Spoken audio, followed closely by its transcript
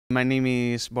My name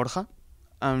is Borja.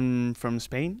 I'm from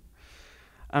Spain.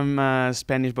 I'm a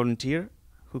Spanish volunteer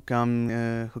who came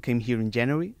here in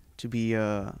January to be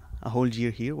a whole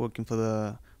year here working for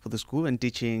the school and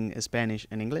teaching Spanish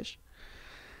and English.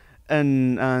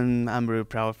 And I'm very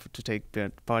proud to take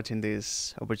part in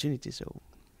this opportunity. So,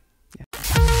 yeah.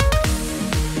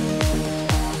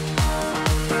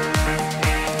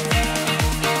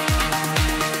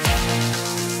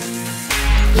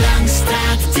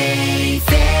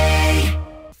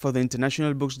 For the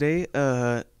International Books Day,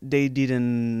 they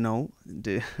didn't know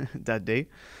that day.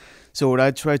 So what I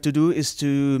tried to do is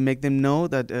to make them know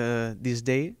that this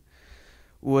day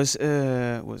was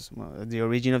the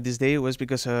origin of this day was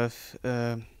because of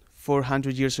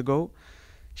 400 years ago,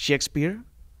 Shakespeare,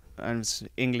 an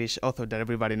English author that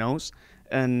everybody knows,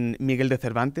 and Miguel de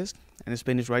Cervantes, a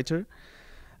Spanish writer,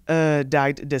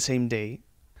 died the same day.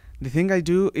 The thing I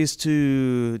do is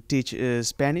to teach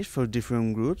Spanish for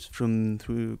different groups,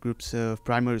 through groups of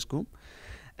primary school,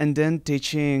 and then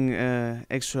teaching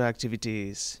extra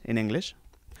activities in English.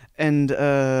 And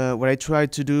what I try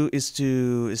to do is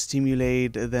to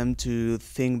stimulate them to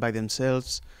think by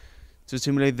themselves, to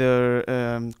stimulate their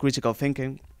critical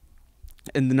thinking,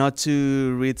 and not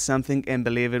to read something and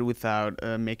believe it without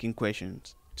making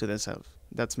questions to themselves.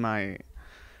 That's my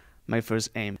first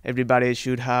aim. Everybody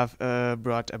should have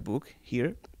brought a book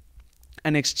here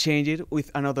and exchange it with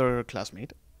another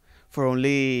classmate for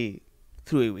only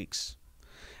 3 weeks.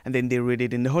 And then they read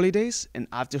it in the holidays, and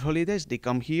after holidays they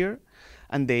come here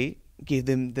and they give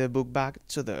them the book back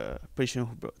to the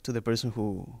person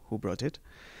who brought it.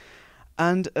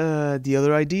 And the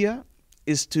other idea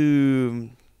is to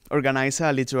organize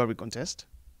a literary contest.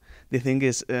 The thing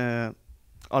is,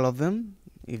 all of them,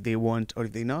 if they want or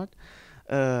if they not,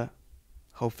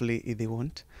 hopefully if they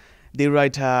want, they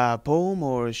write a poem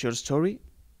or a short story,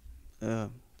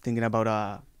 thinking about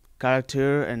a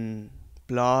character and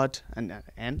plot and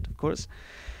end, of course,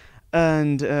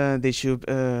 and they should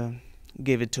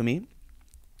give it to me,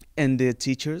 and the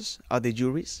teachers are the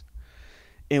juries,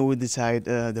 and we decide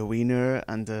the winner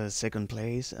and the second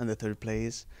place and the third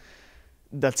place.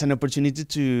 That's an opportunity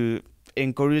to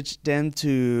encourage them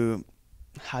to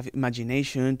have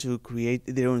imagination, to create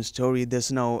their own story.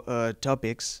 There's no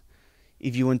topics.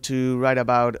 If you want to write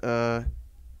about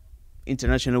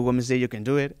International Women's Day, you can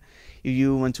do it. If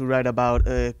you want to write about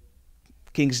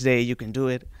King's Day, you can do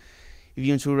it. If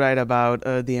you want to write about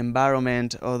the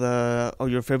environment or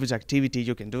your favorite activity,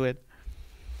 you can do it.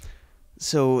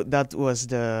 So that was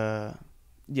the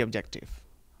objective.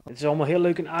 Het is allemaal heel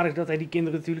leuk en aardig dat hij die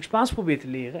kinderen natuurlijk Spaans probeert te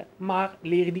leren, maar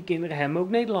leren die kinderen hem ook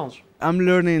Nederlands? I'm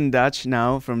learning Dutch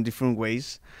now from different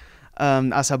ways.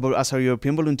 As a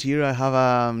European volunteer, I have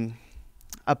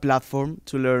a platform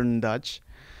to learn Dutch.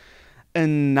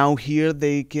 And now here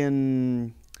they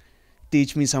can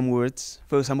teach me some words.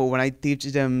 For example, when I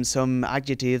teach them some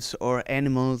adjectives or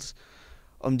animals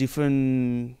on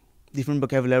different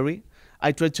vocabulary,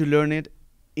 I try to learn it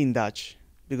in Dutch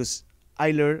because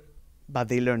I learn, but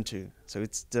they learn too. So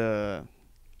it's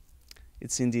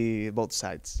in both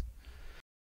sides.